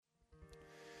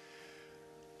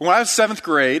When I was seventh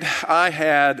grade, I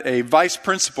had a vice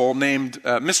principal named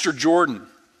Mr. Jordan.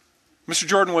 Mr.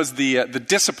 Jordan was the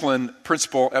discipline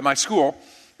principal at my school,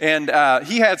 and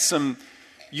he had some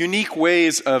unique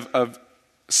ways of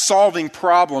solving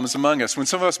problems among us. When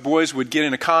some of us boys would get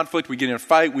in a conflict, we'd get in a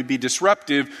fight, we'd be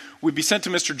disruptive, we'd be sent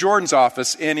to Mr. Jordan's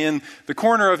office, and in the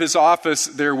corner of his office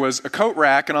there was a coat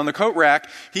rack, and on the coat rack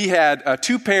he had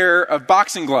 2 pair of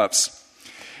boxing gloves.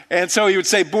 And so he would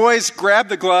say, boys, grab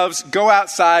the gloves, go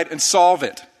outside and solve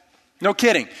it. No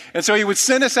kidding. And so he would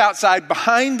send us outside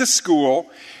behind the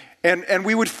school, and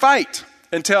we would fight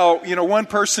until, one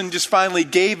person just finally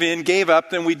gave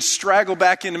up. Then we'd straggle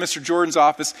back into Mr. Jordan's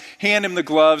office, hand him the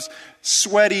gloves,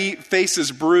 sweaty,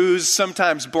 faces bruised,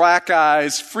 sometimes black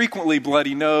eyes, frequently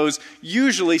bloody nose.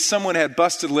 Usually someone had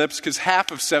busted lips because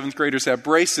half of 7th graders have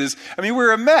braces. I mean,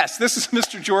 we're a mess. This is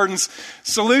Mr. Jordan's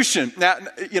solution. Now,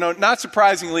 not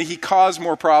surprisingly, he caused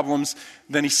more problems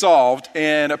than he solved.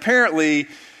 And apparently,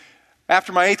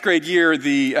 after my 8th grade year,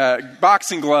 the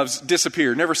boxing gloves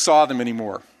disappeared. Never saw them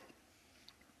anymore.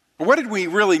 What did we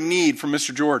really need from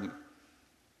Mr. Jordan?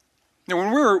 Now,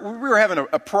 when we were having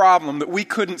a problem that we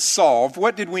couldn't solve,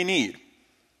 what did we need?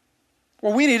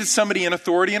 Well, we needed somebody in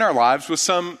authority in our lives with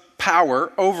some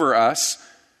power over us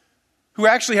who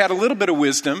actually had a little bit of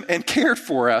wisdom and cared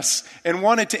for us and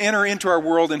wanted to enter into our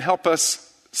world and help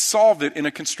us solve it in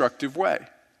a constructive way.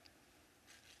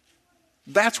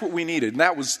 That's what we needed, and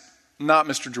that was not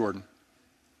Mr. Jordan.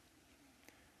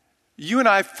 You and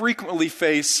I frequently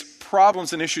face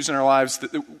problems and issues in our lives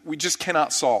that we just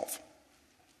cannot solve.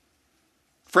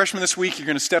 Freshmen, this week, you're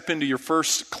going to step into your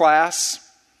first class.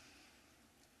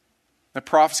 That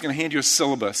prof is going to hand you a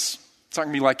syllabus. It's not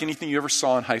going to be like anything you ever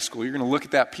saw in high school. You're going to look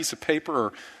at that piece of paper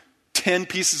or 10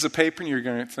 pieces of paper, and you're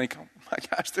going to think, oh my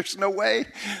gosh, there's no way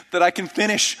that I can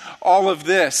finish all of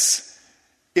this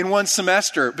in one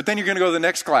semester. But then you're going to go to the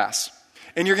next class.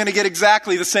 And you're going to get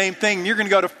exactly the same thing. You're going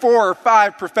to go to 4 or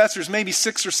 5 professors, maybe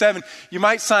 6 or 7. You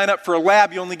might sign up for a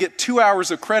lab. You only get 2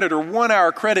 hours of credit or 1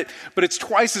 hour credit, but it's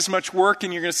twice as much work.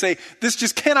 And you're going to say, this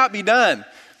just cannot be done.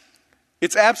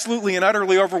 It's absolutely and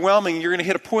utterly overwhelming. And you're going to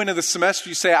hit a point of the semester.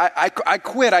 You say, I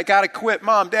quit. I got to quit.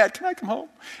 Mom, Dad, can I come home?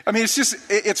 I mean,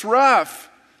 it's rough.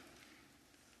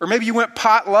 Or maybe you went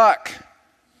potluck.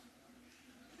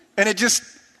 And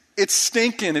it's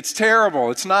stinking. It's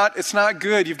terrible. It's not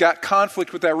good. You've got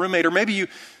conflict with that roommate. Or maybe you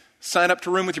sign up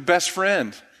to room with your best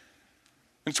friend.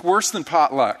 It's worse than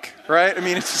potluck, right? I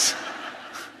mean, it's just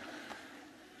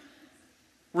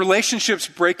relationships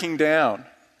breaking down.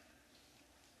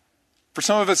 For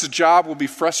some of us, a job will be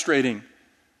frustrating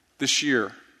this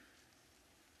year.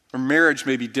 Or marriage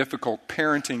may be difficult.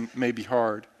 Parenting may be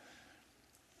hard.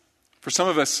 For some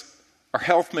of us, our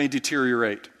health may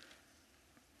deteriorate.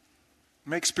 You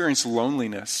may experience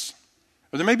loneliness.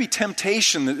 Or there may be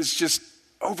temptation that is just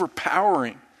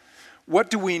overpowering. What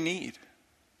do we need?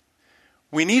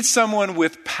 We need someone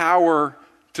with power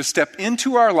to step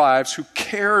into our lives who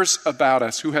cares about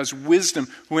us, who has wisdom,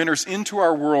 who enters into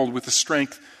our world with the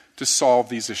strength to solve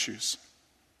these issues.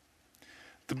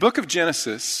 The book of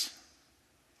Genesis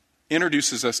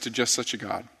introduces us to just such a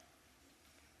God.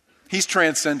 He's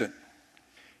transcendent.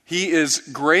 He is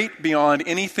great beyond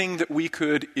anything that we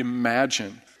could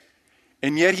imagine.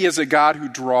 And yet he is a God who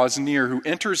draws near, who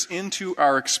enters into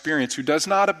our experience, who does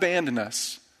not abandon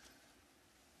us,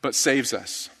 but saves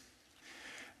us.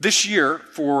 This year,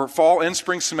 for fall and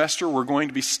spring semester, we're going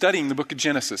to be studying the book of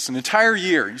Genesis, an entire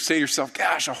year. You say to yourself,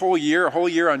 gosh, a whole year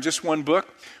on just one book?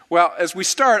 Well, as we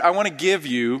start, I want to give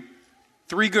you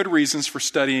 3 good reasons for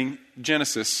studying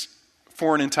Genesis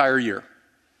for an entire year.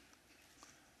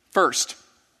 First,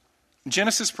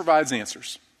 Genesis provides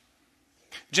answers.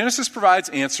 Genesis provides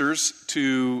answers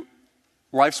to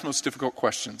life's most difficult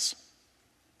questions.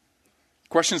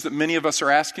 Questions that many of us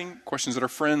are asking, questions that our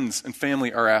friends and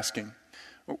family are asking.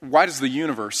 Why does the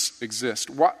universe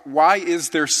exist? Why is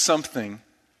there something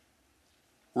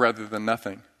rather than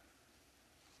nothing?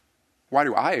 Why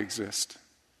do I exist?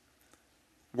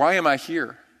 Why am I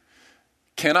here?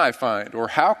 Can I find, or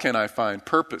how can I find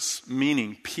purpose,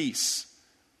 meaning, peace?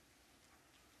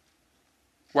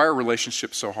 Why are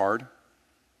relationships so hard?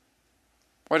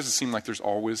 Why does it seem like there's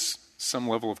always some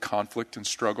level of conflict and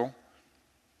struggle?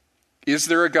 Is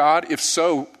there a God? If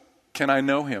so, can I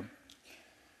know him?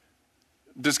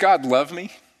 Does God love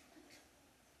me?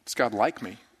 Does God like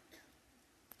me?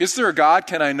 Is there a God?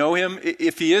 Can I know him?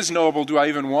 If he is knowable, do I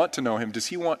even want to know him? Does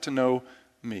he want to know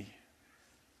me?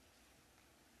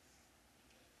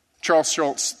 Charles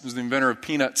Schultz, who's the inventor of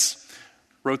peanuts,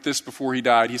 wrote this before he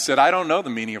died. He said, I don't know the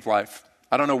meaning of life.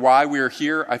 I don't know why we are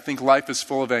here. I think life is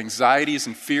full of anxieties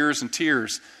and fears and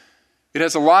tears. It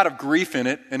has a lot of grief in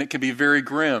it, and it can be very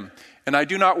grim. And I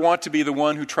do not want to be the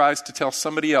one who tries to tell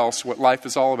somebody else what life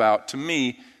is all about. To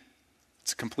me,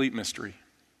 it's a complete mystery.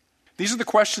 These are the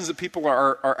questions that people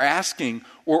are asking,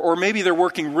 or maybe they're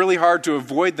working really hard to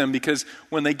avoid them because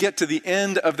when they get to the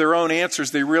end of their own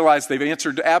answers, they realize they've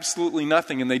answered absolutely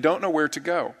nothing and they don't know where to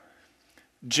go.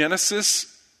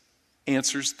 Genesis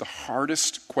answers the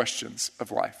hardest questions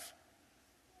of life.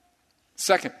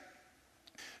 Second,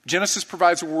 Genesis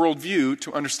provides a worldview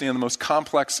to understand the most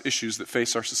complex issues that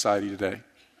face our society today.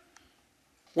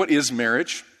 What is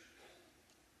marriage?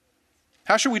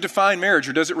 How should we define marriage,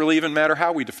 or does it really even matter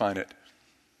how we define it?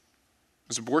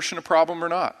 Is abortion a problem or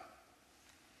not?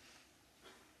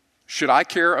 Should I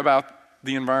care about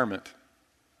the environment?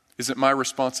 Is it my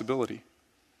responsibility?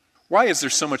 Why is there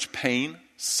so much pain,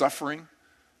 suffering,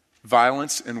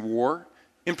 violence, and war?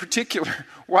 In particular,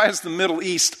 why is the Middle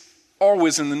East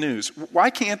always in the news? Why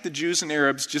can't the Jews and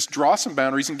Arabs just draw some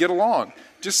boundaries and get along?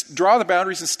 Just draw the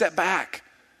boundaries and step back.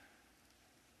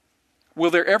 Will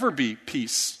there ever be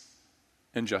peace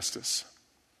and justice?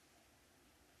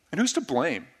 And who's to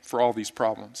blame for all these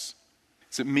problems?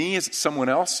 Is it me? Is it someone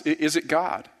else? Is it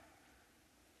God?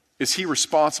 Is he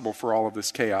responsible for all of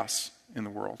this chaos in the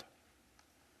world?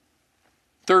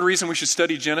 Third reason we should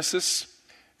study Genesis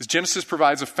is Genesis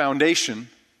provides a foundation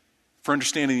for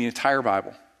understanding the entire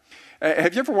Bible.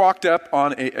 Have you ever walked up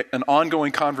on an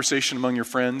ongoing conversation among your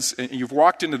friends, and you've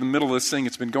walked into the middle of this thing,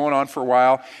 it's been going on for a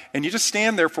while, and you just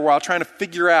stand there for a while trying to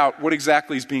figure out what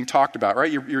exactly is being talked about,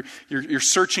 right? You're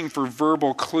searching for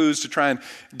verbal clues to try and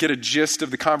get a gist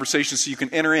of the conversation so you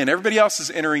can enter in. Everybody else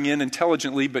is entering in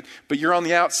intelligently, but you're on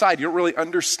the outside. You don't really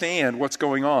understand what's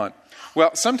going on.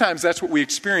 Well, sometimes that's what we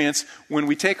experience when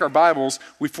we take our Bibles,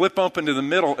 we flip open to the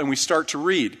middle, and we start to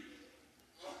read.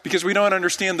 Because we don't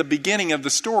understand the beginning of the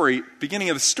story.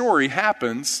 Beginning of the story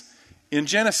happens in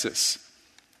Genesis.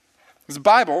 The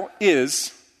Bible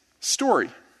is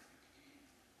story.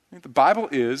 The Bible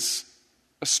is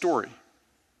a story.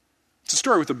 It's a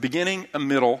story with a beginning, a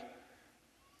middle,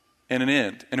 and an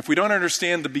end. And if we don't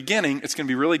understand the beginning, it's going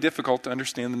to be really difficult to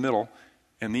understand the middle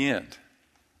and the end.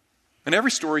 And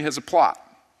every story has a plot.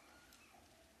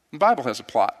 The Bible has a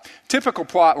plot. Typical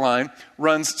plot line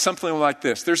runs something like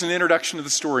this. There's an introduction to the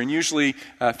story, and usually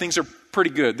things are pretty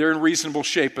good. They're in reasonable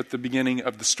shape at the beginning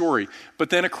of the story. But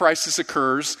then a crisis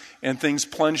occurs, and things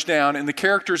plunge down, and the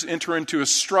characters enter into a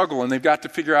struggle, and they've got to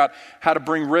figure out how to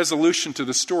bring resolution to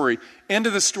the story. End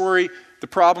of the story, the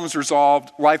problem's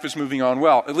resolved, life is moving on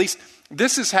well. At least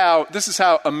this is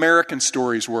how American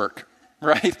stories work,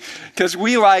 right? Because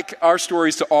we like our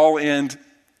stories to all end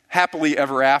happily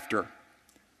ever after.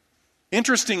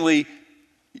 Interestingly,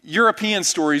 European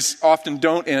stories often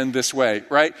don't end this way,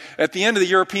 right? At the end of the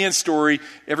European story,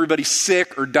 everybody's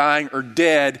sick or dying or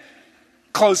dead.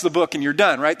 Close the book and you're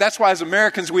done, right? That's why as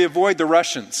Americans we avoid the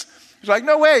Russians. It's like,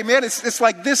 no way, man, it's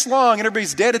like this long and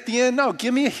everybody's dead at the end. No,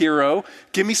 give me a hero.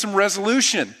 Give me some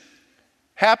resolution.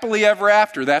 Happily ever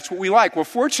after. That's what we like. Well,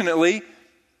 fortunately,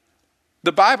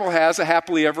 the Bible has a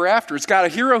happily ever after. It's got a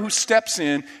hero who steps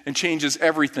in and changes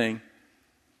everything.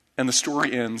 And the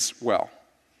story ends well.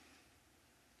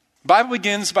 The Bible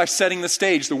begins by setting the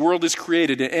stage. The world is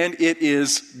created and it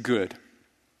is good.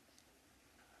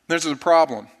 There's a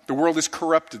problem. The world is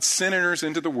corrupted. Sin enters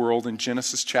into the world in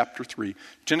Genesis chapter 3.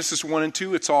 Genesis 1 and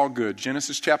 2, it's all good.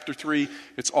 Genesis chapter 3,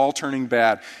 it's all turning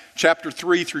bad. Chapter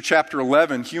 3 through chapter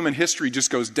 11, human history just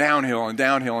goes downhill and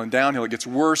downhill and downhill. It gets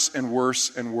worse and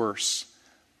worse and worse.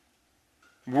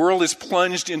 The world is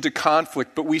plunged into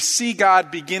conflict, but we see God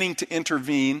beginning to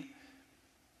intervene,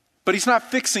 but he's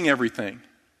not fixing everything.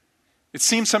 It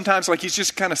seems sometimes like he's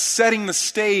just kind of setting the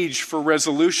stage for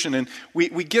resolution, and we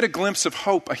get a glimpse of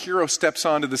hope. A hero steps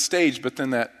onto the stage, but then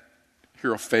that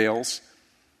hero fails.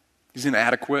 He's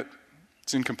inadequate.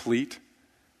 It's incomplete.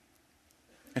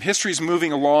 And history's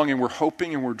moving along, and we're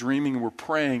hoping and we're dreaming and we're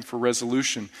praying for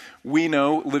resolution. We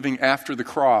know, living after the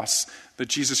cross, that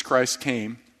Jesus Christ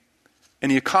came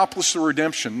and he accomplished the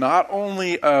redemption, not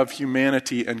only of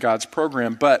humanity and God's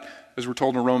program, but, as we're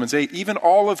told in Romans 8, even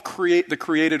all of the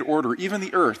created order, even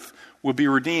the earth, will be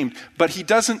redeemed. But he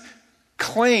doesn't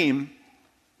claim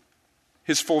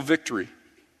his full victory.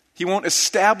 He won't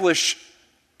establish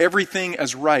everything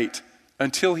as right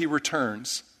until he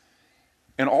returns.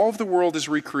 And all of the world is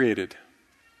recreated.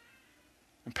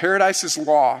 And paradise is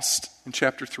lost in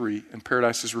chapter 3, and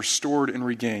paradise is restored and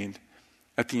regained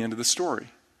at the end of the story.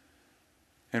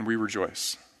 And we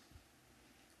rejoice.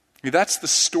 That's the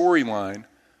storyline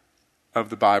of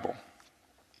the Bible.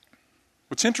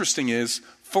 What's interesting is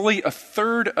fully a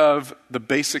third of the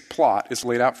basic plot is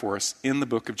laid out for us in the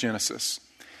book of Genesis.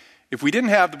 If we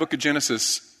didn't have the book of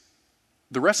Genesis,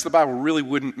 the rest of the Bible really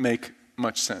wouldn't make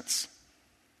much sense.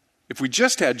 If we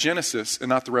just had Genesis and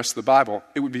not the rest of the Bible,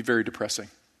 it would be very depressing.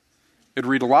 It'd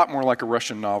read a lot more like a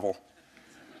Russian novel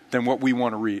than what we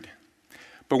want to read.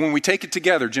 But when we take it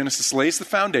together, Genesis lays the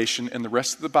foundation and the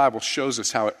rest of the Bible shows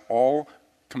us how it all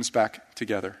comes back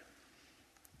together.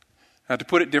 Now, to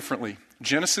put it differently,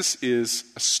 Genesis is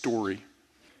a story.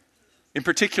 In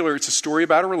particular, it's a story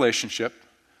about a relationship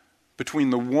between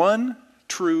the one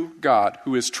true God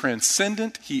who is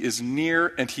transcendent, he is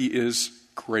near, and he is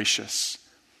gracious.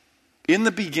 In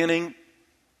the beginning,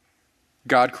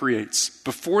 God creates.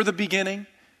 Before the beginning,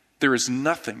 there is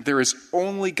nothing. There is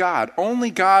only God. Only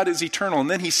God is eternal. And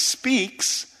then he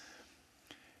speaks,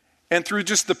 and through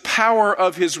just the power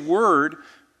of his word,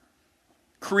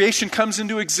 creation comes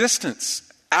into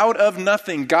existence. Out of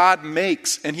nothing, God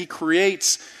makes, and he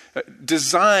creates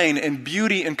design and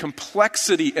beauty and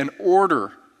complexity and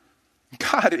order.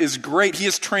 God is great. He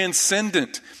is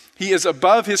transcendent. He is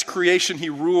above his creation. He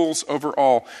rules over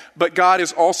all. But God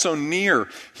is also near.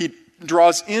 He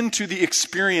draws into the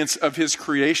experience of his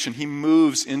creation. He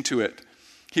moves into it.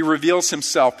 He reveals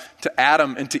himself to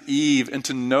Adam and to Eve and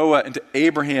to Noah and to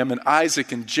Abraham and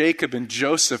Isaac and Jacob and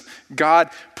Joseph. God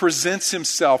presents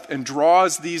himself and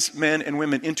draws these men and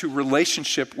women into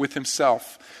relationship with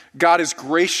himself. God is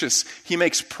gracious. He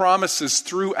makes promises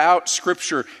throughout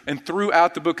Scripture and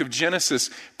throughout the book of Genesis,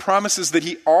 promises that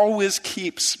he always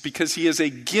keeps because he is a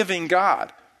giving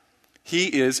God. He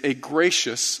is a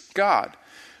gracious God.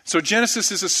 So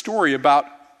Genesis is a story about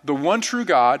the one true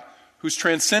God who's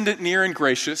transcendent, near, and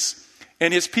gracious,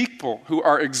 and his people who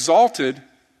are exalted,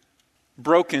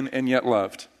 broken, and yet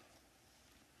loved.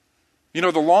 You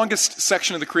know, the longest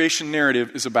section of the creation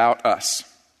narrative is about us.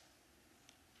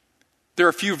 There are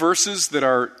a few verses that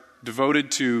are devoted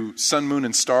to sun, moon,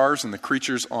 and stars and the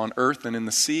creatures on earth and in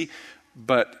the sea,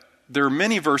 but there are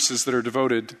many verses that are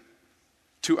devoted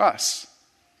to us.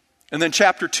 And then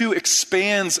chapter 2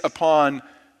 expands upon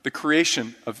the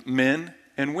creation of men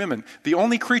and women. The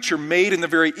only creature made in the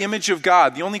very image of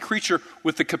God, the only creature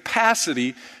with the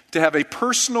capacity to have a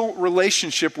personal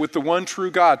relationship with the one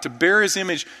true God, to bear his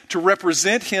image, to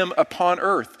represent him upon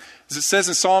earth. As it says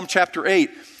in Psalm chapter 8,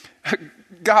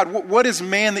 God, what is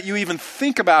man that you even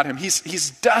think about him?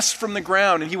 He's dust from the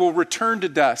ground, and he will return to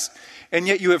dust. And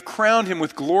yet you have crowned him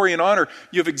with glory and honor.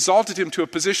 You have exalted him to a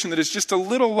position that is just a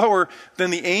little lower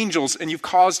than the angels, and you've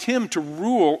caused him to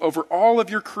rule over all of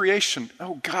your creation.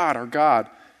 Oh God, our God,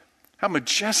 how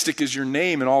majestic is your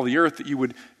name in all the earth that you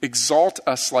would exalt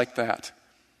us like that.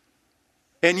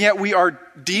 And yet we are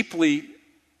deeply,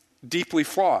 deeply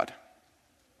flawed.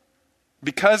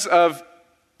 Because of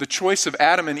the choice of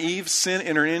Adam and Eve, sin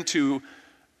entered into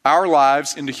our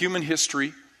lives, into human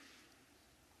history,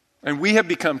 and we have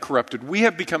become corrupted. We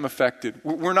have become affected.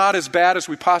 We're not as bad as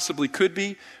we possibly could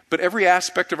be, but every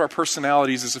aspect of our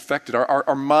personalities is affected.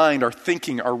 Our mind, our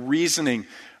thinking, our reasoning,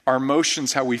 our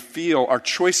emotions, how we feel, our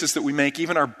choices that we make,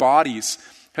 even our bodies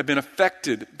have been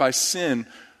affected by sin.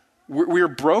 We are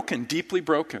broken, deeply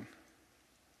broken,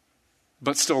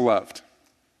 but still loved.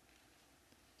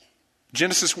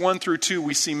 Genesis 1 through 2,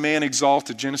 we see man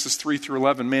exalted. Genesis 3 through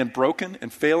 11, man broken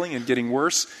and failing and getting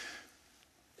worse.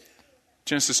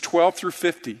 Genesis 12 through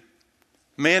 50,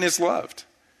 man is loved.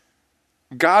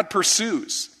 God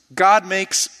pursues. God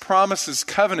makes promises,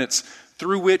 covenants,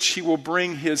 through which he will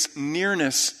bring his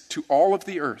nearness to all of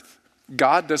the earth.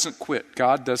 God doesn't quit.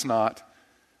 God does not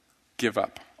give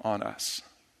up on us.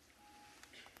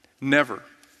 Never.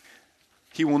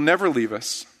 He will never leave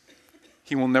us.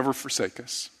 He will never forsake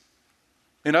us.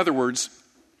 In other words,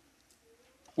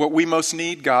 what we most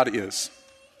need, God is.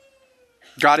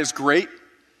 God is great.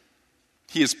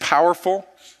 He is powerful.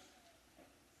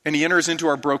 And he enters into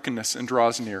our brokenness and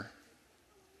draws near.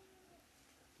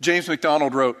 James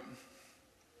MacDonald wrote,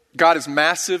 God is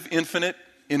massive, infinite,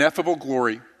 ineffable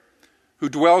glory, who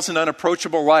dwells in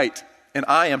unapproachable light, and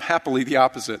I am happily the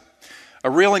opposite. A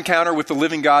real encounter with the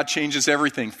living God changes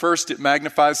everything. First, it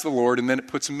magnifies the Lord, and then it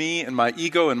puts me and my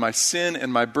ego and my sin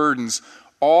and my burdens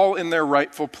all in their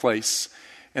rightful place,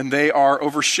 and they are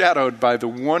overshadowed by the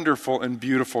wonderful and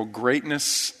beautiful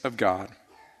greatness of God.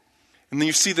 And then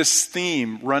you see this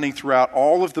theme running throughout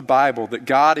all of the Bible, that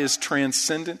God is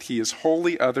transcendent, he is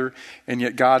wholly other, and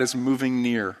yet God is moving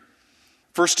near.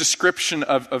 First description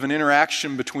of an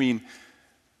interaction between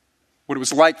what it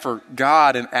was like for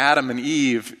God and Adam and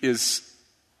Eve is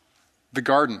the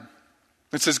garden.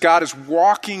 It says God is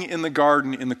walking in the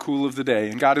garden in the cool of the day,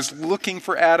 and God is looking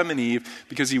for Adam and Eve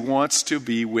because he wants to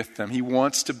be with them. He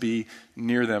wants to be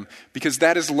near them because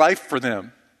that is life for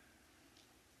them.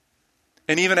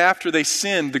 And even after they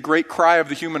sinned, the great cry of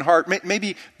the human heart,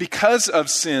 maybe because of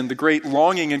sin, the great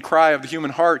longing and cry of the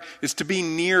human heart is to be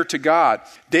near to God.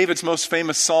 David's most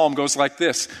famous psalm goes like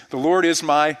this: "The Lord is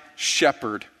my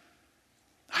shepherd,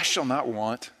 I shall not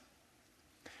want."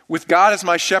 With God as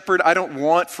my shepherd, I don't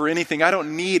want for anything. I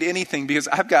don't need anything because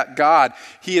I've got God.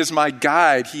 He is my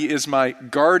guide. He is my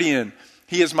guardian.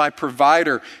 He is my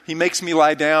provider. He makes me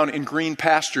lie down in green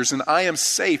pastures, and I am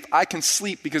safe. I can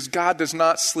sleep because God does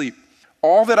not sleep.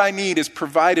 All that I need is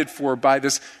provided for by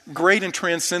this great and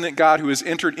transcendent God who has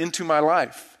entered into my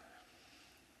life.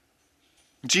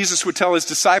 Jesus would tell his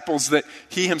disciples that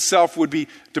he himself would be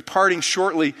departing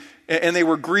shortly, and they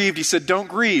were grieved. He said, "Don't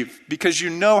grieve, because you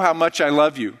know how much I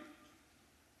love you.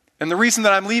 And the reason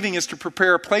that I'm leaving is to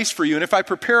prepare a place for you. And if I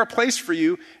prepare a place for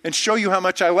you and show you how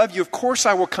much I love you, of course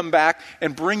I will come back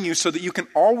and bring you so that you can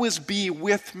always be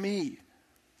with me.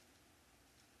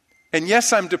 And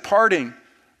yes, I'm departing,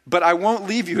 but I won't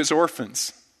leave you as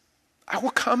orphans. I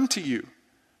will come to you.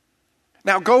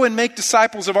 Now go and make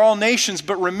disciples of all nations,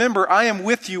 but remember, I am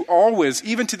with you always,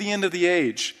 even to the end of the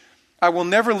age. I will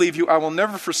never leave you. I will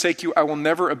never forsake you. I will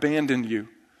never abandon you."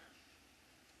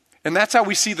 And that's how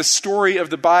we see the story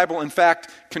of the Bible, in fact,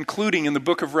 concluding in the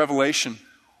book of Revelation.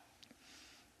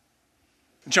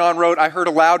 John wrote, "I heard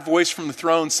a loud voice from the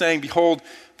throne saying, 'Behold,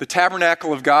 the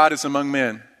tabernacle of God is among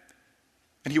men,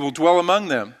 and he will dwell among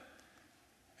them.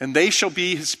 And they shall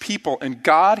be his people, and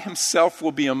God himself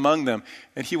will be among them,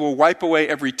 and he will wipe away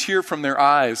every tear from their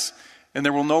eyes. And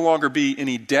there will no longer be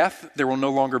any death, there will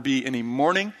no longer be any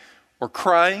mourning, or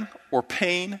crying, or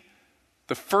pain.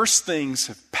 The first things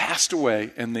have passed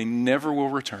away, and they never will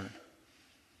return.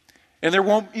 And there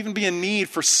won't even be a need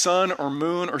for sun or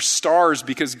moon or stars,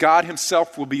 because God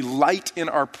himself will be light in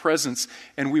our presence,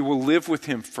 and we will live with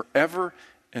him forever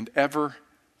and ever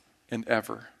and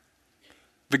ever.'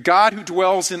 The God who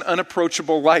dwells in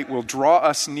unapproachable light will draw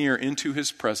us near into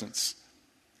his presence.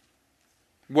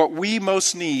 What we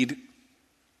most need,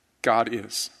 God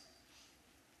is.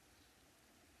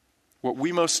 What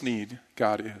we most need,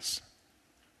 God is."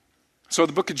 So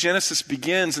the book of Genesis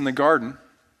begins in the garden,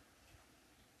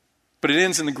 but it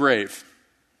ends in the grave.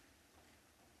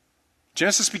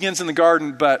 Genesis begins in the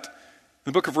garden, but in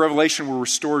the book of Revelation, we're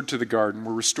restored to the garden.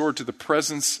 We're restored to the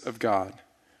presence of God.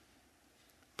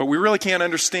 But we really can't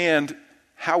understand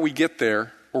how we get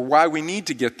there or why we need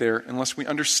to get there unless we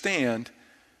understand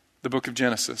the book of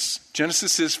Genesis.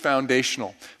 Genesis is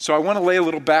foundational. So I want to lay a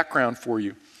little background for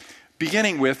you,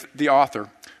 beginning with the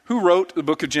author. Who wrote the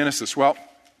book of Genesis? Well,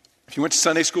 if you went to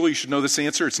Sunday school, you should know this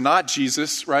answer. It's not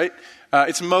Jesus, right?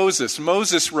 It's Moses.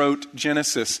 Moses wrote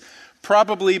Genesis,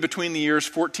 probably between the years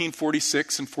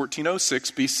 1446 and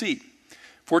 1406 BC.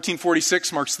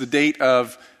 1446 marks the date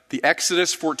of the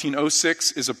Exodus.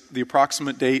 1406 is the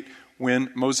approximate date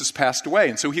when Moses passed away.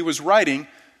 And so he was writing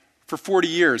for 40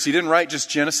 years. He didn't write just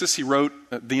Genesis. He wrote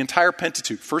the entire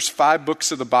Pentateuch, first 5 books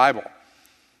of the Bible.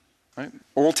 Right?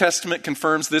 Old Testament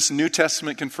confirms this. New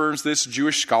Testament confirms this.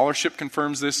 Jewish scholarship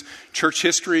confirms this. Church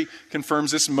history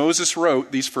confirms this. Moses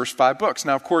wrote these first 5 books.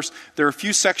 Now, of course, there are a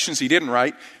few sections he didn't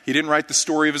write. He didn't write the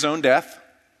story of his own death.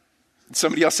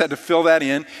 Somebody else had to fill that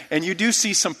in. And you do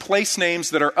see some place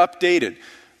names that are updated.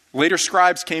 Later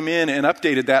scribes came in and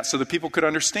updated that so that people could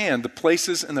understand the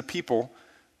places and the people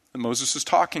that Moses was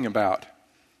talking about.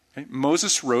 Okay?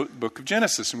 Moses wrote the book of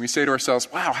Genesis, and we say to ourselves,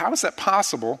 wow, how is that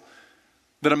possible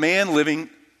that a man living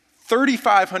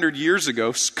 3,500 years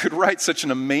ago could write such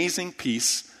an amazing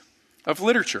piece of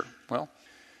literature? Well,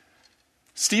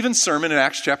 Stephen's sermon in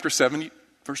Acts chapter 7,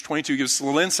 verse 22 gives us a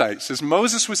little insight. It says,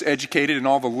 "Moses was educated in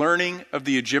all the learning of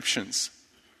the Egyptians,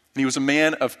 and he was a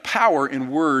man of power in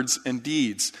words and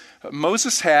deeds."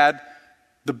 Moses had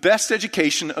the best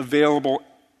education available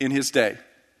in his day.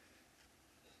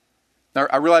 Now,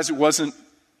 I realize it wasn't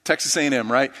Texas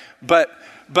A&M, right? But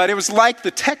it was like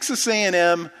the Texas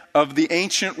A&M of the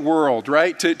ancient world,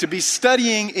 right? To be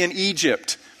studying in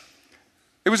Egypt.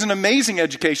 It was an amazing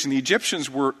education. The Egyptians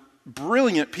were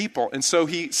brilliant people, and so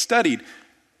he studied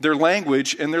their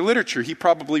language and their literature. He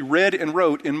probably read and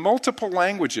wrote in multiple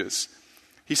languages.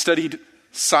 He studied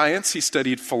science, he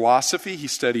studied philosophy, he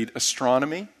studied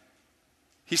astronomy.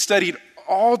 He studied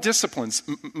all disciplines.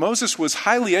 Moses was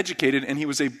highly educated, and he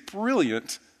was a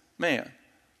brilliant man.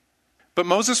 But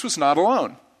Moses was not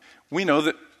alone. We know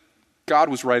that God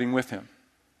was writing with him.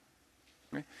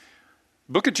 Okay?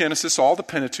 Book of Genesis, all the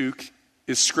Pentateuch,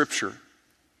 is Scripture.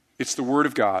 It's the Word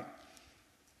of God.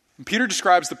 And Peter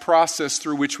describes the process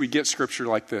through which we get Scripture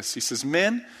like this. He says,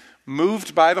 "Men,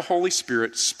 moved by the Holy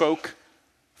Spirit, spoke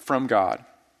from God."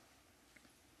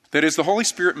 That is, the Holy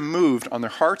Spirit moved on their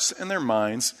hearts and their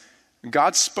minds.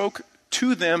 God spoke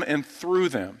to them and through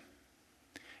them.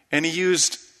 And he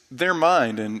used their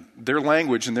mind and their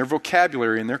language and their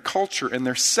vocabulary and their culture and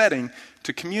their setting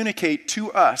to communicate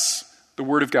to us the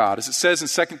Word of God. As it says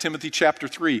in 2 Timothy chapter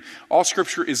 3, all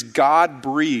Scripture is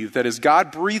God-breathed. That is,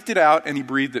 God breathed it out and he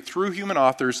breathed it through human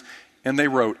authors and they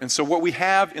wrote. And so what we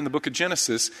have in the book of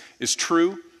Genesis is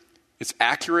true, it's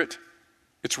accurate,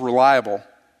 it's reliable,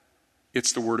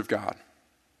 it's the Word of God.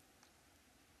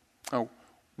 Now,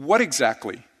 what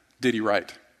exactly did he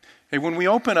write? Hey, when we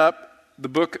open up the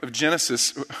book of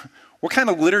Genesis, what kind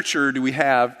of literature do we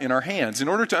have in our hands? In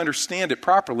order to understand it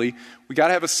properly, we got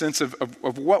to have a sense of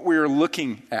what we're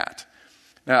looking at.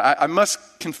 Now, I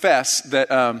must confess that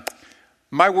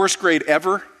my worst grade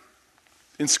ever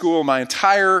in school, my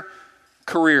entire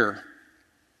career,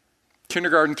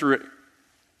 kindergarten through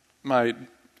my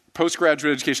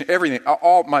postgraduate education, everything,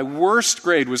 all my worst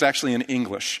grade was actually in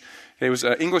English. It was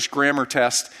an English grammar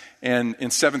test and in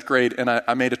 7th grade, and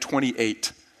I made a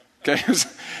 28. Okay,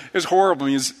 it was horrible.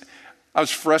 I was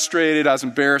frustrated. I was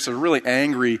embarrassed. I was really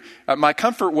angry. My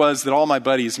comfort was that all my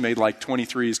buddies made like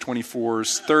 23s,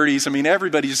 24s, 30s. I mean,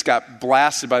 everybody just got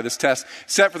blasted by this test,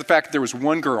 except for the fact that there was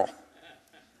one girl,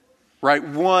 right?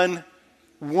 One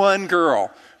girl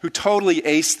who totally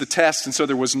aced the test, and so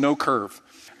there was no curve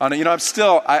on it.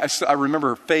 I remember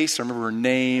her face. I remember her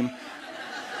name.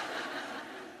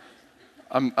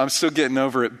 I'm still getting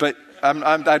over it, but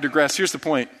I digress. Here's the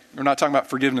point. We're not talking about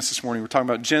forgiveness this morning. We're talking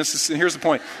about Genesis. And here's the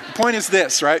point. The point is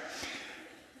this, right?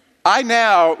 I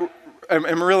now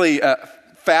am really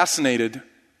fascinated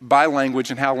by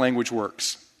language and how language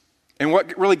works. And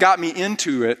what really got me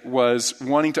into it was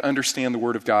wanting to understand the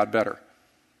Word of God better.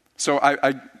 So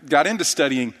I got into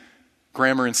studying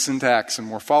grammar and syntax and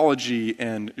morphology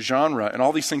and genre and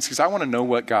all these things because I want to know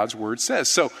what God's Word says.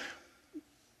 So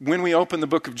when we open the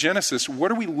book of Genesis, what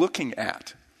are we looking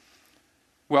at?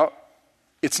 Well,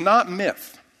 it's not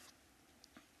myth.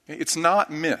 It's not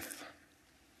myth.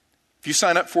 If you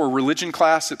sign up for a religion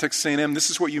class at Texas A&M, this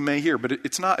is what you may hear, but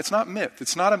it's not myth.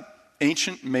 It's not an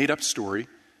ancient made-up story,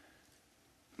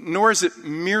 nor is it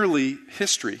merely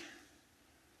history.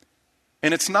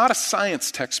 And it's not a science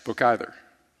textbook either.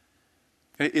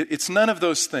 It's none of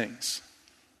those things.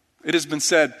 It has been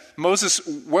said, Moses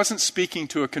wasn't speaking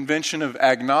to a convention of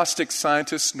agnostic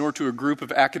scientists nor to a group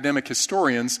of academic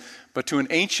historians, but to an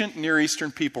ancient Near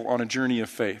Eastern people on a journey of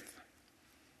faith.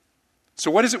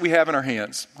 So what is it we have in our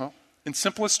hands? Well, in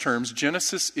simplest terms,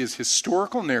 Genesis is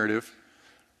historical narrative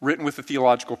written with a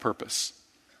theological purpose.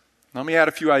 Let me add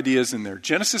a few ideas in there.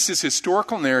 Genesis is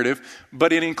historical narrative,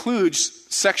 but it includes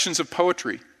sections of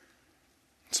poetry.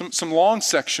 Some long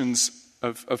sections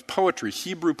of poetry,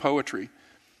 Hebrew poetry.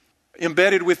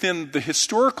 Embedded within the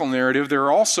historical narrative, there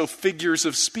are also figures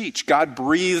of speech. God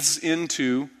breathes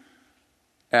into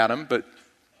Adam, but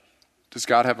does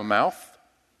God have a mouth?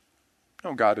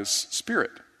 No, God is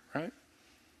spirit, right?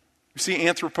 We see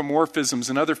anthropomorphisms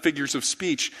and other figures of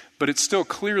speech, but it's still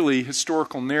clearly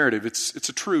historical narrative. It's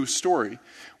a true story.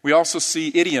 We also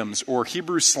see idioms or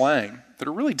Hebrew slang that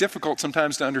are really difficult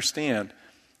sometimes to understand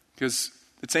because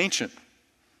it's ancient.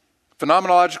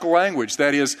 Phenomenological language,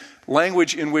 that is,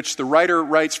 language in which the writer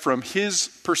writes from his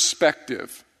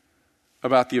perspective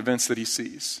about the events that he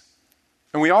sees.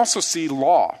 And we also see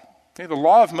law. Okay, the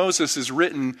law of Moses is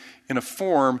written in a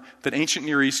form that ancient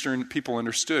Near Eastern people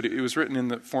understood. It was written in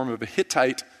the form of a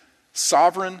Hittite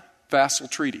sovereign vassal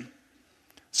treaty.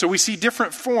 So we see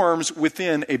different forms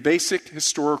within a basic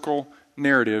historical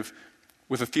narrative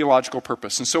with a theological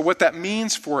purpose. And so what that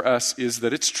means for us is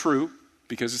that it's true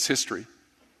because it's history.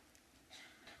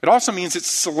 It also means it's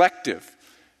selective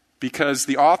because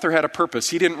the author had a purpose.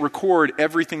 He didn't record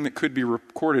everything that could be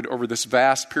recorded over this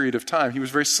vast period of time. He was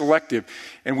very selective.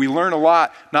 And we learn a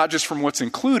lot, not just from what's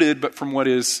included, but from what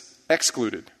is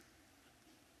excluded.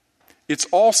 It's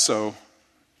also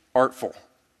artful.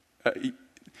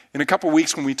 In a couple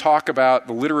weeks when we talk about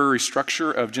the literary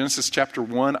structure of Genesis chapter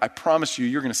 1, I promise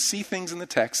you're going to see things in the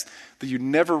text that you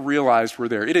never realized were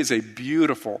there. It is a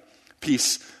beautiful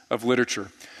piece of literature.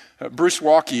 Bruce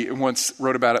Walkie once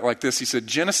wrote about it like this. He said,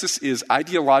 Genesis is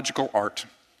ideological art.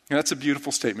 And that's a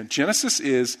beautiful statement. Genesis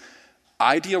is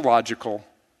ideological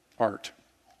art.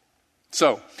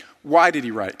 So, why did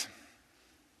he write?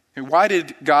 And why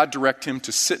did God direct him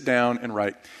to sit down and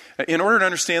write? In order to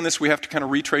understand this, we have to kind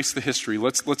of retrace the history.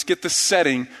 Let's get the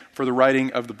setting for the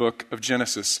writing of the book of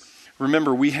Genesis.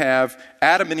 Remember, we have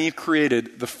Adam and Eve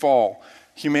created, the fall.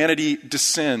 Humanity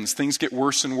descends. Things get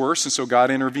worse and worse, and so God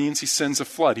intervenes. He sends a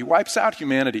flood. He wipes out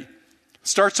humanity.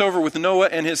 Starts over with Noah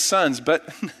and his sons, but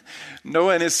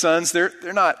Noah and his sons, they're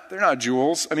not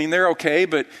jewels. I mean, they're okay,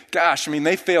 but gosh, I mean,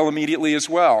 they fail immediately as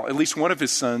well, at least one of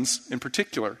his sons in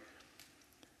particular.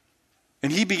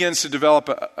 And he begins to develop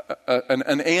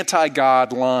an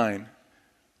anti-God line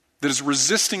that is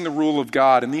resisting the rule of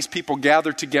God. And these people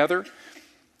gather together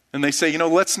and they say,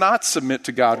 let's not submit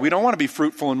to God. We don't want to be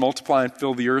fruitful and multiply and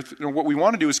fill the earth. What we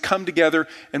want to do is come together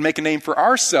and make a name for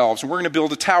ourselves. And we're going to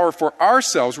build a tower for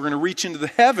ourselves. We're going to reach into the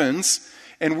heavens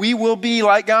and we will be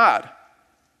like God.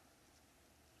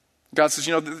 God says,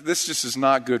 this just is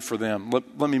not good for them.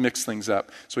 Let me mix things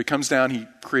up. So he comes down, he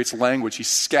creates language, he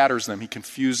scatters them, he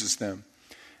confuses them.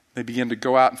 They begin to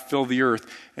go out and fill the earth,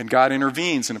 and God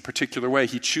intervenes in a particular way.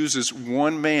 He chooses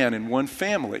one man and one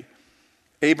family,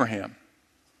 Abraham.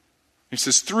 He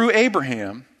says, through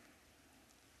Abraham,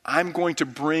 I'm going to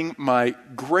bring my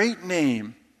great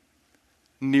name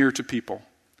near to people.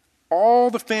 All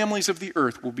the families of the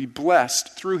earth will be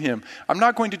blessed through him. I'm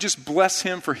not going to just bless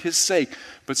him for his sake,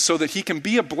 but so that he can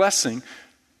be a blessing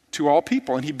to all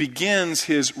people. And he begins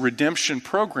his redemption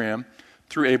program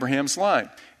through Abraham's line.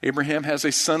 Abraham has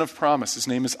a son of promise. His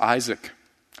name is Isaac.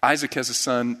 Isaac has a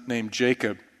son named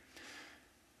Jacob.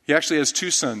 He actually has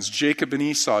two sons, Jacob and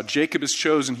Esau. Jacob is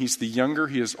chosen. He's the younger.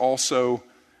 He is also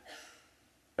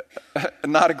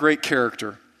not a great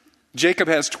character. Jacob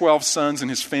has 12 sons, and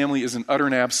his family is an utter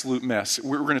and absolute mess.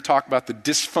 We're going to talk about the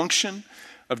dysfunction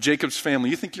of Jacob's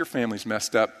family. You think your family's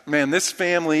messed up. Man, this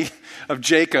family of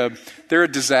Jacob, they're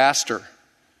a disaster.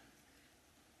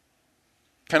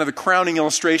 Kind of the crowning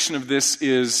illustration of this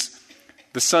is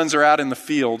the sons are out in the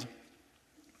field,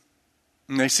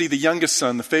 and they see the youngest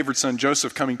son, the favored son,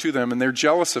 Joseph, coming to them, and they're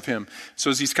jealous of him. So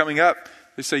as he's coming up,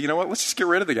 they say, let's just get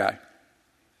rid of the guy.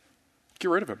 Get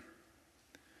rid of him.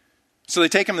 So they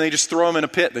take him and they just throw him in a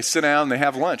pit. They sit down and they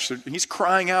have lunch. He's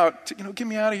crying out, get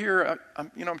me out of here.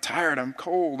 I'm tired. I'm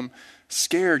cold. I'm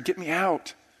scared. Get me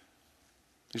out.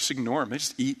 They just ignore him. They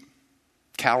just eat.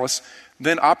 Callous.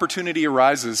 Then opportunity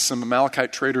arises. Some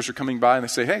Amalekite traders are coming by and they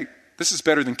say, hey, this is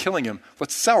better than killing him.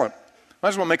 Let's sell him. Might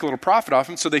as well make a little profit off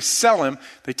him. So they sell him.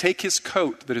 They take his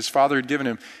coat that his father had given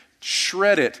him,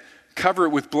 shred it, cover it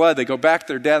with blood. They go back to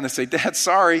their dad and they say, Dad,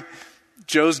 sorry,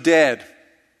 Joe's dead.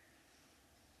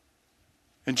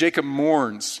 And Jacob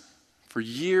mourns for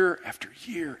year after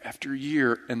year after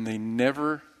year, and they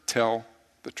never tell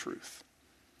the truth.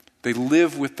 They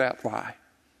live with that lie.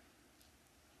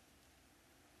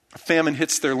 A famine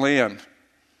hits their land, and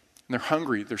they're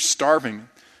hungry, they're starving.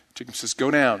 Jacob says,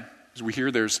 go down. As we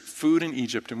hear, there's food in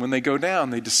Egypt. And when they go down,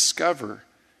 they discover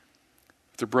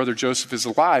that their brother Joseph is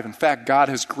alive. In fact, God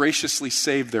has graciously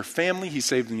saved their family. He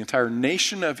saved the entire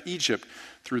nation of Egypt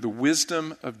through the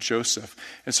wisdom of Joseph.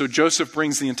 And so Joseph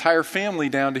brings the entire family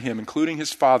down to him, including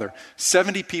his father.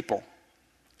 70 people.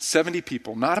 70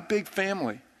 people. Not a big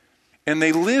family. And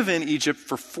they live in Egypt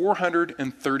for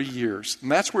 430 years.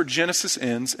 And that's where Genesis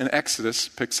ends and Exodus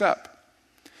picks up.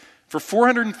 For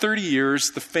 430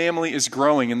 years, the family is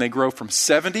growing, and they grow from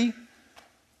 70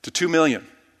 to 2 million.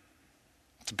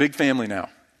 It's a big family now.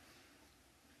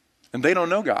 And they don't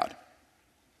know God.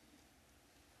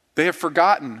 They have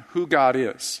forgotten who God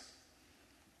is.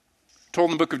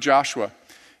 Told in the book of Joshua,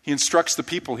 he instructs the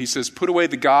people. He says, put away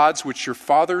the gods which your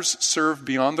fathers served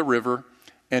beyond the river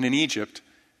and in Egypt,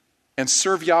 and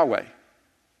serve Yahweh.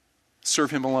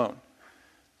 Serve him alone.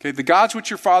 Okay, the gods which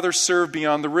your fathers served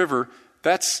beyond the river,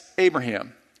 that's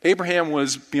Abraham. Abraham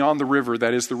was beyond the river,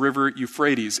 that is the river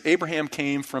Euphrates. Abraham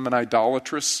came from an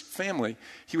idolatrous family.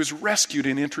 He was rescued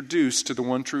and introduced to the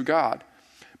one true God.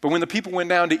 But when the people went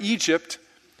down to Egypt,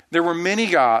 there were many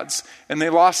gods, and they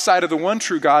lost sight of the one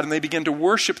true God, and they began to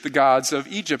worship the gods of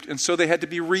Egypt, and so they had to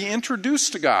be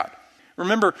reintroduced to God.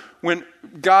 Remember, when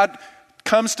God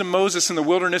comes to Moses in the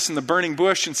wilderness in the burning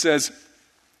bush and says,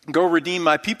 go redeem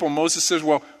my people, Moses says,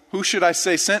 well, who should I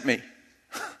say sent me?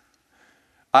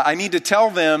 I need to tell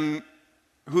them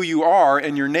who you are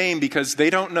and your name because they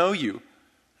don't know you.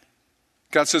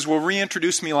 God says, well,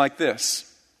 reintroduce me like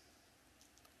this.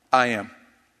 I am.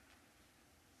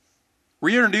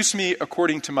 Reintroduce me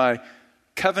according to my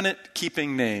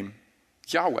covenant-keeping name,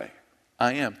 Yahweh.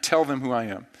 I am. Tell them who I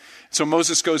am. So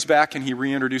Moses goes back and he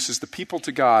reintroduces the people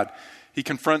to God. He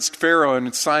confronts Pharaoh, and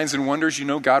in signs and wonders,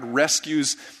 God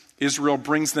rescues Israel,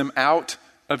 brings them out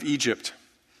of Egypt.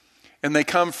 And they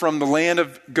come from the land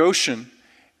of Goshen,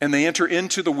 and they enter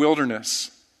into the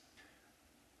wilderness.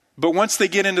 But once they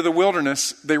get into the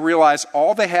wilderness, they realize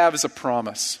all they have is a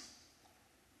promise.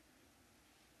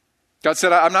 God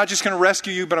said, I'm not just going to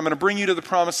rescue you, but I'm going to bring you to the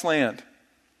promised land.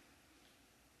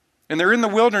 And they're in the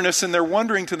wilderness, and they're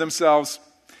wondering to themselves,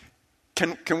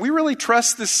 can we really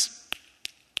trust this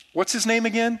What's his name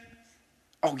again?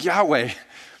 Oh, Yahweh.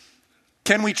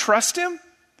 Can we trust him?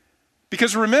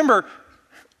 Because remember,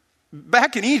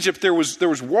 back in Egypt, there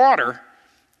was water,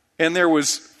 and there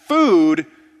was food,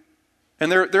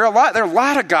 and there are a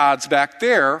lot of gods back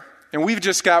there, and we've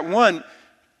just got one.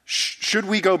 Should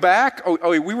we go back?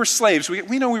 Oh, we were slaves.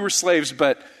 We know we were slaves,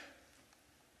 but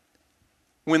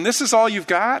when this is all you've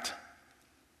got,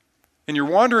 and you're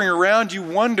wandering around, you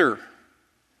wonder,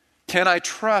 can I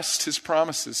trust his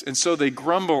promises? And so they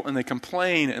grumble and they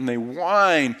complain and they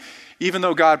whine, even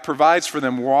though God provides for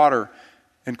them water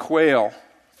and quail,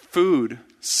 food,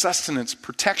 sustenance,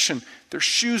 protection. Their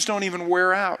shoes don't even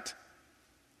wear out.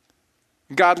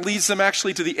 God leads them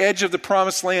actually to the edge of the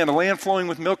promised land, a land flowing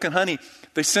with milk and honey.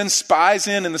 They send spies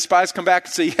in, and the spies come back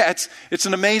and say, yeah, it's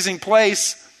an amazing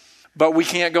place, but we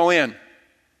can't go in.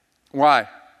 Why?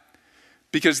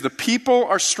 Because the people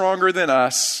are stronger than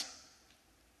us,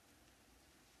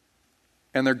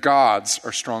 and their gods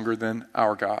are stronger than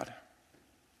our God.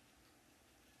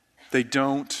 They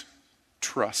don't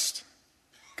trust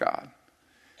God.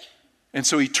 And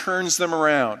so he turns them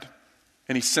around,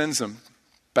 and he sends them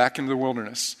back into the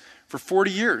wilderness. For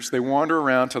 40 years, they wander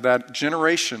around till that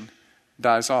generation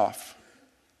dies off.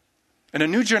 And a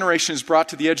new generation is brought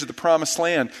to the edge of the promised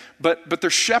land, but they're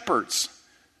shepherds.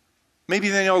 Maybe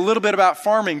they know a little bit about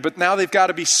farming, but now they've got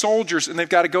to be soldiers, and they've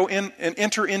got to go in and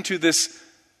enter into this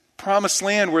promised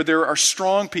land where there are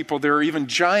strong people. There are even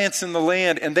giants in the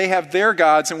land, and they have their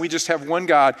gods, and we just have one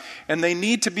God. And they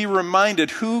need to be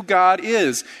reminded who God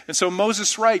is. And so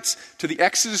Moses writes to the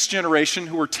Exodus generation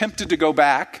who are tempted to go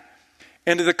back,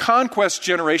 and to the conquest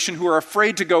generation who are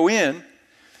afraid to go in.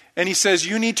 And he says,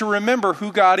 you need to remember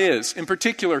who God is. In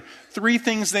particular, 3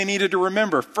 things they needed to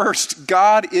remember. First,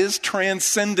 God is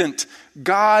transcendent.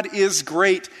 God is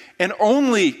great, and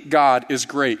only God is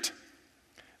great.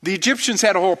 The Egyptians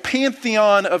had a whole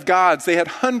pantheon of gods. They had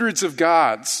hundreds of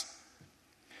gods.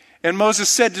 And Moses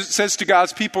says to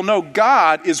God's people, no,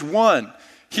 God is one.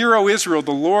 Hear, O Israel,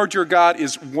 the Lord your God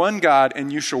is one God,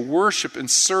 and you shall worship and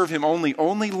serve him only.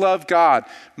 Only love God.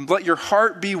 Let your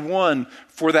heart be one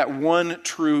for that one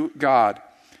true God.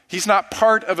 He's not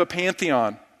part of a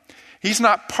pantheon. He's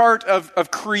not part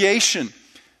of creation.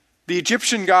 The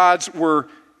Egyptian gods were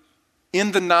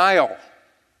in the Nile.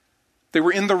 They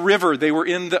were in the river. They were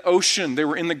in the ocean. They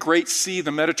were in the great sea,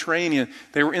 the Mediterranean.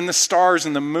 They were in the stars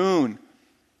and the moon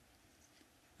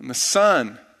and the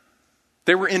sun.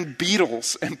 They were in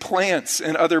beetles and plants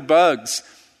and other bugs.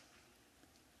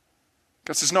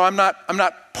 God says, no, I'm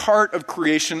not part of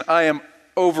creation. I am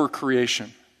over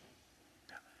creation.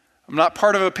 I'm not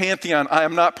part of a pantheon. I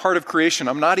am not part of creation.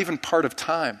 I'm not even part of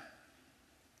time.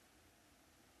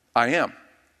 I am.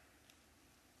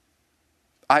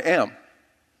 I am.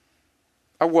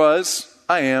 I was,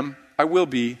 I am, I will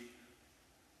be,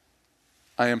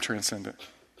 I am transcendent.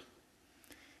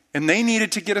 And they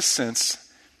needed to get a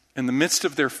sense in the midst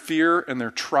of their fear and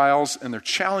their trials and their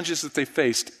challenges that they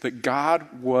faced that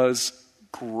God was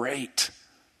great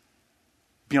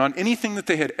beyond anything that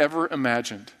they had ever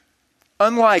imagined.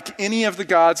 Unlike any of the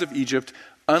gods of Egypt,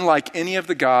 unlike any of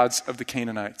the gods of the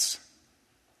Canaanites.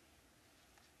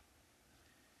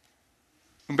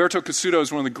 Umberto Cassuto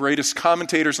is one of the greatest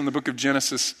commentators on the book of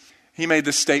Genesis. He made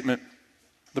this statement: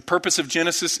 the purpose of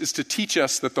Genesis is to teach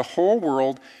us that the whole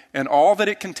world and all that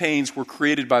it contains were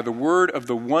created by the word of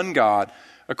the one God,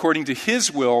 according to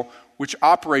his will, which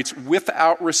operates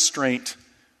without restraint,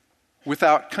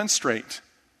 without constraint.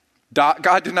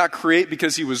 God did not create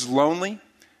because he was lonely.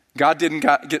 God didn't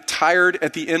get tired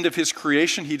at the end of his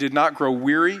creation. He did not grow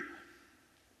weary.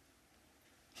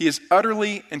 He is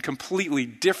utterly and completely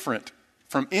different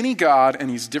from any God, and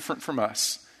he's different from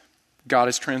us. God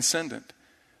is transcendent.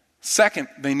 Second,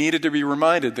 they needed to be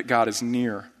reminded that God is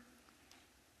near.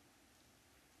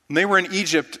 When they were in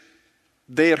Egypt,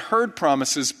 they had heard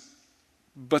promises,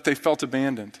 but they felt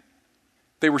abandoned.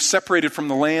 They were separated from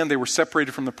the land, they were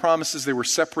separated from the promises, they were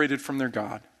separated from their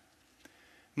God.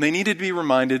 And they needed to be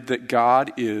reminded that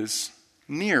God is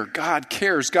near. God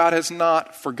cares. God has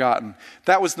not forgotten.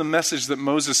 That was the message that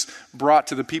Moses brought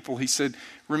to the people. He said,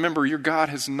 remember, your God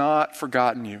has not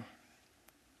forgotten you,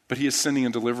 but he is sending a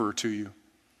deliverer to you.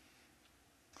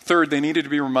 Third, they needed to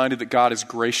be reminded that God is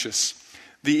gracious.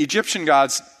 The Egyptian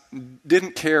gods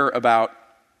didn't care about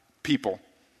people.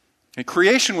 And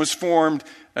creation was formed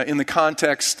in the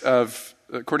context of,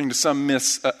 according to some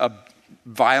myths,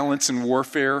 violence and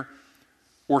warfare,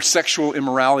 or sexual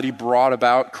immorality brought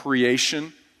about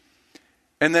creation.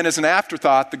 And then as an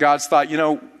afterthought, the gods thought,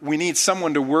 we need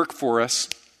someone to work for us.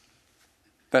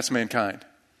 That's mankind.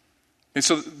 And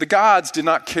so the gods did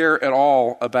not care at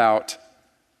all about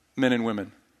men and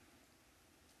women.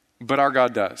 but our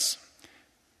God does.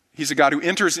 He's a God who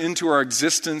enters into our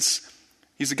existence.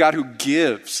 He's a God who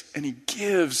gives, and he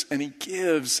gives, and he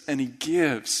gives, and he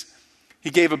gives. He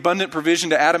gave abundant provision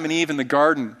to Adam and Eve in the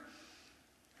garden.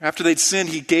 After they'd sinned,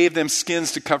 he gave them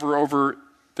skins to cover over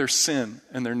their sin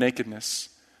and their nakedness.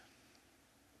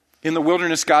 In the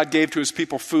wilderness, God gave to his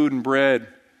people food and bread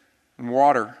and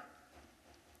water.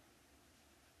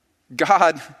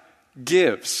 God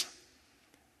gives.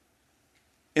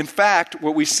 In fact,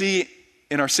 what we see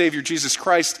in our Savior Jesus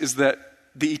Christ is that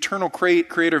the eternal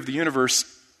creator of the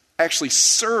universe actually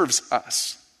serves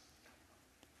us.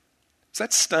 Is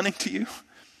that stunning to you?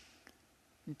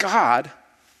 God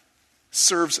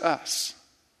serves us.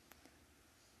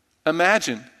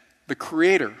 Imagine the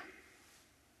Creator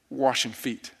washing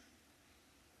feet.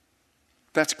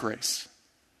 That's grace.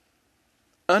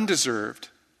 Undeserved,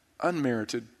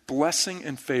 unmerited blessing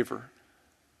and favor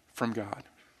from God.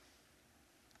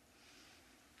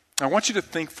 I want you to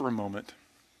think for a moment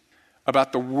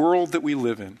about the world that we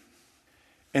live in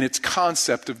and its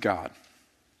concept of God.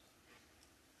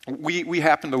 We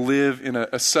happen to live in a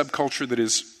subculture that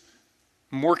is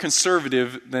more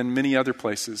conservative than many other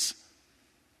places.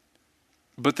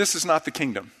 But this is not the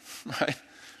kingdom, right?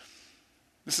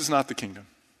 This is not the kingdom.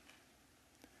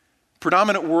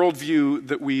 Predominant worldview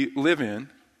that we live in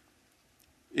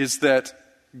is that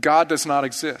God does not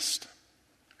exist.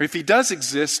 Or if he does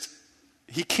exist,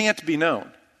 he can't be known.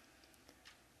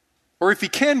 Or if he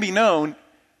can be known,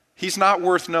 he's not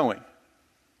worth knowing.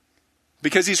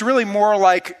 Because he's really more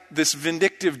like this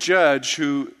vindictive judge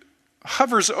who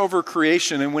hovers over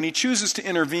creation, and when he chooses to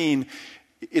intervene,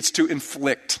 it's to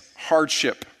inflict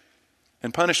hardship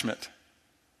and punishment.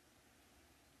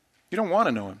 You don't want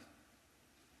to know him,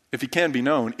 if he can be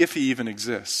known, if he even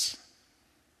exists.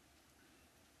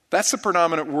 That's the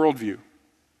predominant worldview.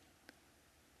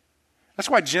 That's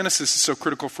why Genesis is so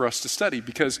critical for us to study,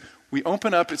 because we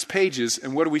open up its pages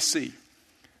and what do we see?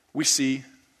 We see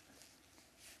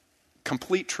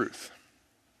complete truth.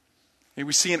 And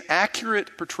we see an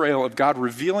accurate portrayal of God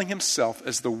revealing himself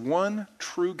as the one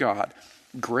true God,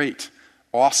 great,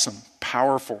 awesome,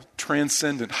 powerful,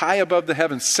 transcendent, high above the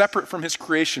heavens, separate from his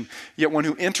creation, yet one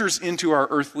who enters into our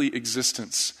earthly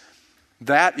existence.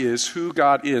 That is who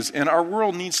God is. And our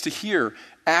world needs to hear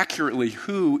accurately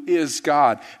who is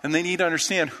God. And they need to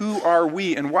understand who are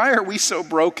we and why are we so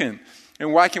broken?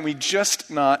 And why can we just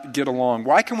not get along?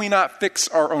 Why can we not fix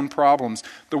our own problems?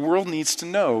 The world needs to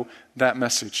know that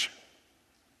message.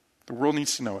 The world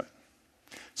needs to know it.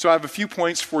 So I have a few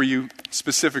points for you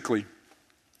specifically.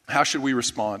 How should we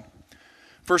respond?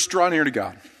 First, draw near to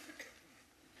God.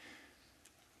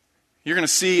 You're going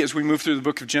to see as we move through the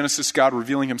book of Genesis, God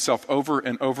revealing himself over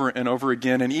and over and over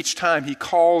again. And each time he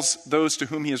calls those to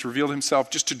whom he has revealed himself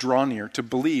just to draw near, to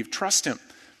believe, trust him.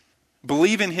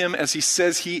 Believe in him as he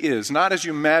says he is, not as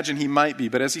you imagine he might be,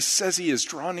 but as he says he is.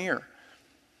 Draw near.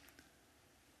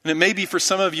 And it may be for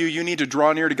some of you, you need to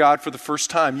draw near to God for the first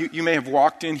time. You may have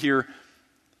walked in here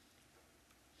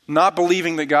not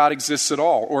believing that God exists at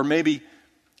all, or maybe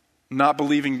not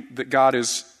believing that God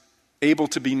is able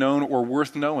to be known or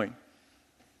worth knowing.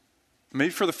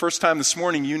 Maybe for the first time this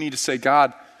morning, you need to say,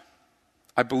 God,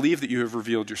 I believe that you have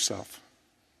revealed yourself.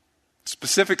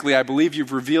 Specifically, I believe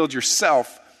you've revealed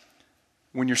yourself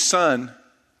when your son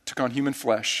took on human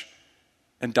flesh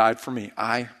and died for me.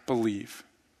 I believe.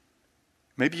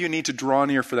 Maybe you need to draw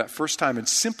near for that first time and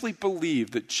simply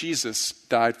believe that Jesus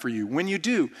died for you. When you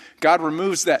do, God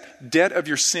removes that debt of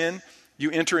your sin.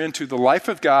 You enter into the life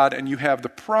of God and you have the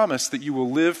promise that you will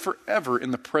live forever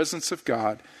in the presence of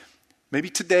God. Maybe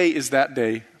today is that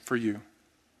day for you.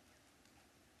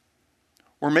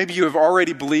 Or maybe you have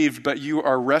already believed, but you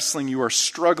are wrestling, you are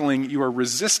struggling, you are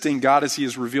resisting God as he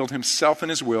has revealed himself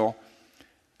and his will,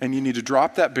 and you need to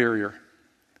drop that barrier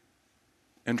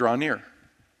and draw near.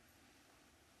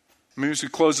 Maybe as we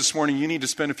close this morning, you need to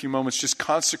spend a few moments just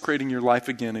consecrating your life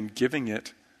again and giving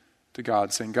it to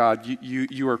God, saying, God,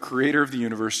 you are creator of the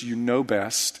universe, you know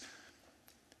best.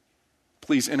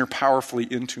 Please enter powerfully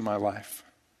into my life.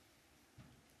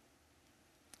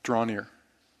 Draw near.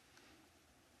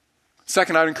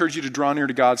 Second, I'd encourage you to draw near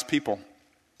to God's people.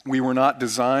 We were not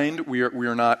designed, we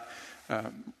are not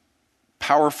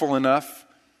powerful enough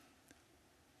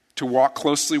to walk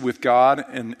closely with God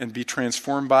and be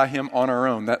transformed by him on our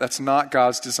own. That's not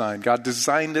God's design. God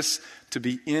designed us to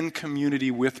be in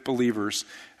community with believers.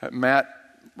 Matt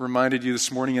reminded you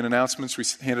this morning in announcements, we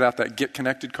handed out that Get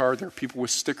Connected card. There are people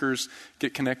with stickers,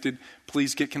 Get Connected.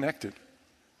 Please get connected.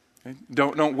 Okay?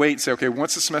 Don't wait and say, okay,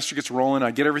 once the semester gets rolling,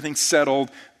 I get everything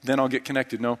settled, then I'll get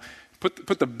connected. No,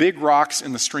 Put the big rocks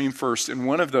in the stream first, and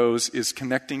one of those is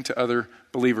connecting to other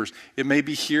believers. It may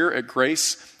be here at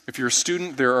Grace. If you're a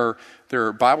student, there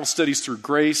are Bible studies through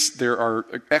Grace. There are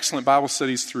excellent Bible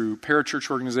studies through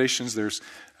parachurch organizations. There's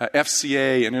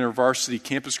FCA and InterVarsity,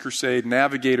 Campus Crusade,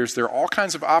 Navigators. There are all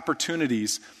kinds of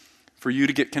opportunities for you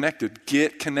to get connected.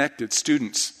 Get connected.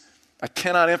 Students, I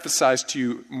cannot emphasize to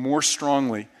you more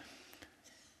strongly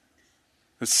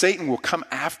that Satan will come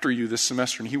after you this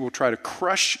semester and he will try to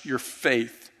crush your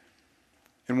faith.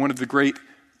 And one of the great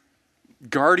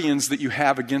guardians that you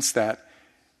have against that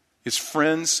is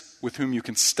friends with whom you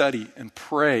can study and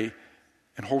pray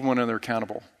and hold one another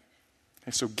accountable. Okay,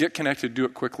 so get connected, do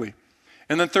it quickly.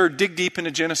 And then third, dig deep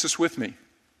into Genesis with me.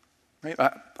 Right?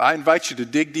 I invite you to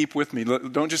dig deep with me.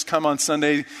 Don't just come on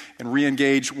Sunday and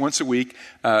re-engage once a week.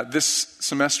 This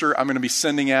semester, I'm going to be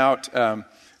sending out,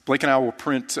 Blake and I will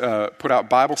put out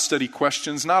Bible study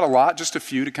questions. Not a lot, just a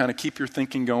few to kind of keep your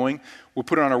thinking going. We'll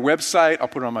put it on our website. I'll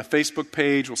put it on my Facebook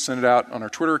page. We'll send it out on our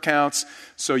Twitter accounts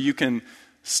so you can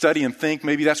study and think.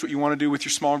 Maybe that's what you want to do with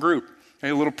your small group. Okay,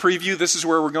 a little preview. This is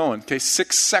where we're going. Okay,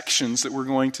 6 sections that we're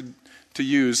going to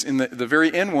use. In the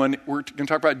very end one, we're going to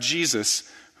talk about Jesus,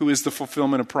 who is the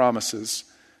fulfillment of promises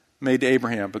made to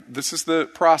Abraham. But this is the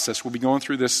process. We'll be going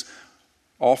through this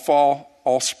all fall,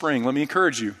 all spring. Let me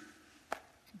encourage you.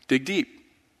 Dig deep.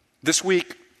 This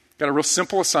week, got a real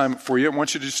simple assignment for you. I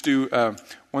want you to just do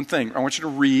one thing. I want you to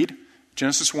read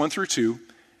Genesis 1 through 2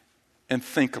 and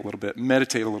think a little bit,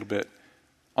 meditate a little bit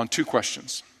on 2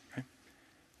 questions. Okay?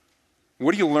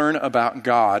 What do you learn about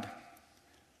God,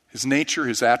 his nature,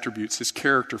 his attributes, his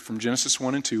character from Genesis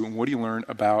 1 and 2, and what do you learn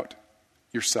about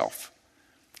yourself?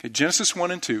 Okay, Genesis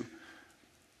 1 and 2,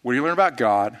 what do you learn about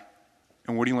God,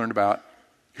 and what do you learn about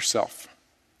yourself?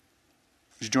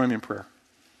 Would you join me in prayer?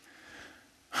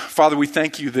 Father, we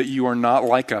thank you that you are not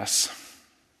like us.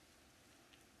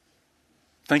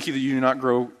 Thank you that you do not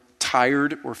grow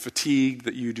tired or fatigued,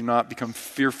 that you do not become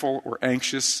fearful or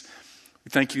anxious. We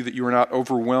thank you that you are not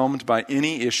overwhelmed by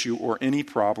any issue or any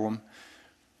problem,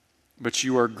 but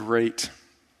you are great.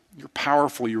 You're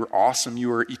powerful. You are awesome.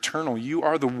 You are eternal. You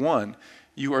are the one.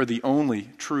 You are the only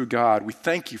true God. We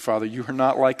thank you, Father. You are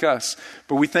not like us.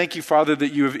 But we thank you, Father,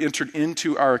 that you have entered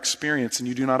into our experience and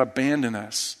you do not abandon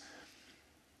us.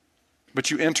 But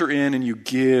you enter in and you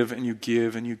give and you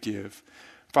give and you give.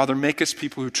 Father, make us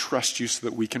people who trust you so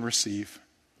that we can receive.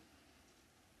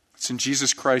 It's in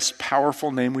Jesus Christ's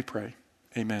powerful name we pray.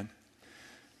 Amen.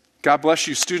 God bless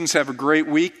you. Students, have a great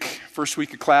week. First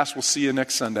week of class. We'll see you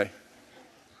next Sunday.